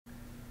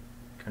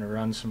Gonna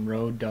run some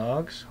road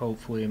dogs.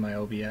 Hopefully my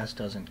OBS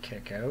doesn't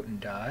kick out and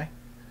die.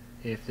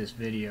 If this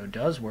video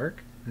does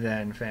work,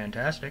 then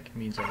fantastic. It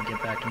means I can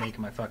get back to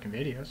making my fucking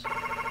videos.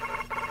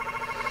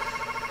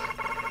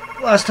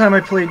 Last time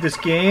I played this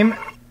game,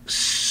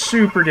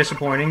 super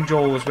disappointing.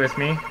 Joel was with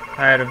me.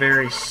 I had a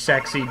very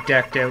sexy,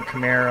 decked out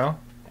Camaro,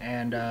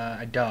 and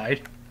I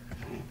died.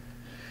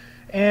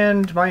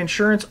 And my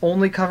insurance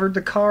only covered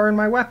the car and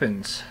my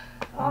weapons.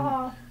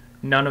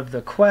 None of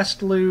the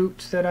quest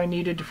loot that I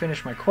needed to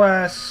finish my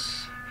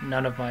quests.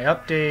 None of my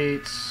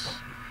updates.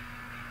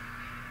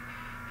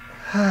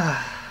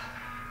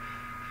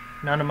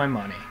 None of my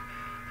money.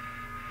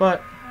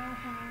 But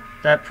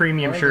that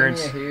premium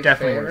insurance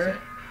definitely worth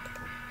it.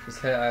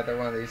 Just hit either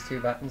one of these two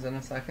buttons in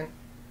a second.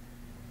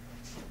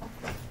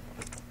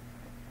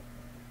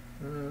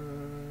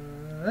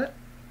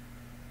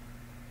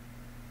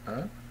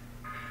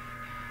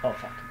 Oh,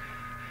 fuck.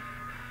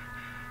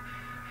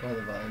 Oh,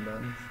 the volume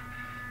buttons.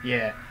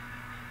 Yeah.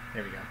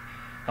 There we go.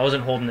 I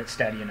wasn't holding it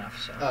steady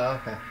enough, so. Oh,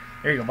 okay.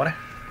 There you go, buddy.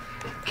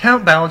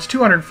 Count balance,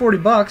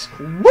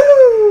 $240.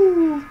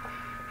 Woo!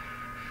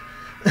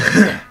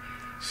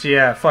 So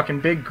yeah, fucking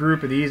big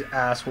group of these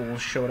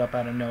assholes showed up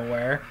out of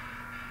nowhere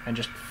and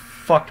just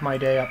fucked my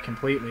day up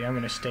completely. I'm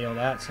gonna steal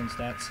that since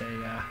that's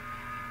a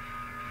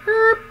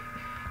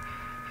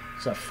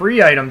it's a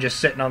free item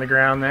just sitting on the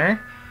ground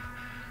there.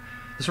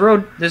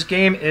 This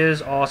game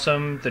is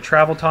awesome. The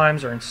travel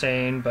times are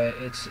insane, but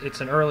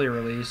it's an early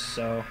release,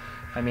 so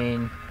I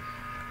mean,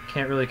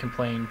 can't really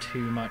complain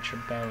too much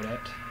about it.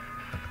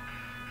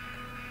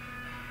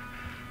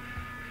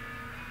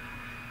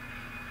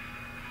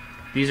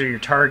 These are your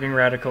targeting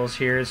reticles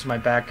here. This is my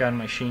back gun,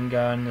 machine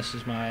gun. This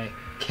is my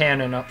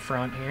cannon up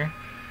front here.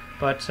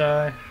 But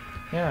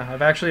yeah,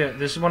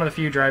 this is one of the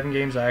few driving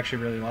games I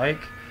actually really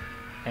like.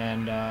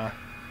 And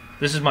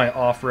this is my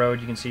off-road.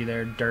 You can see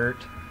there, dirt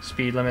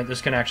speed limit.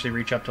 This can actually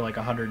reach up to like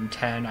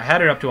 110. I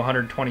had it up to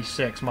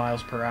 126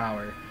 miles per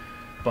hour,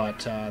 but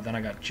then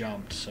I got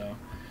jumped. So,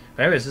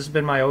 but anyways, this has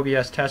been my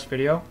OBS test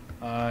video.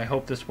 I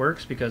hope this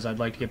works because I'd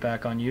like to get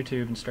back on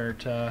YouTube and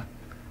start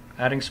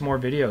adding some more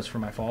videos for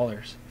my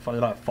followers.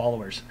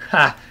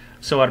 Ha!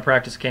 So out of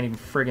practice, I can't even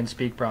friggin'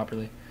 speak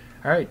properly.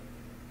 Alright,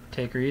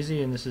 take her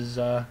easy, and this is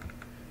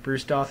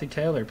Bruce Dauthi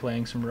Taylor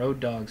playing some road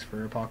dogs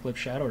for Apocalypse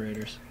Shadow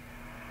Raiders.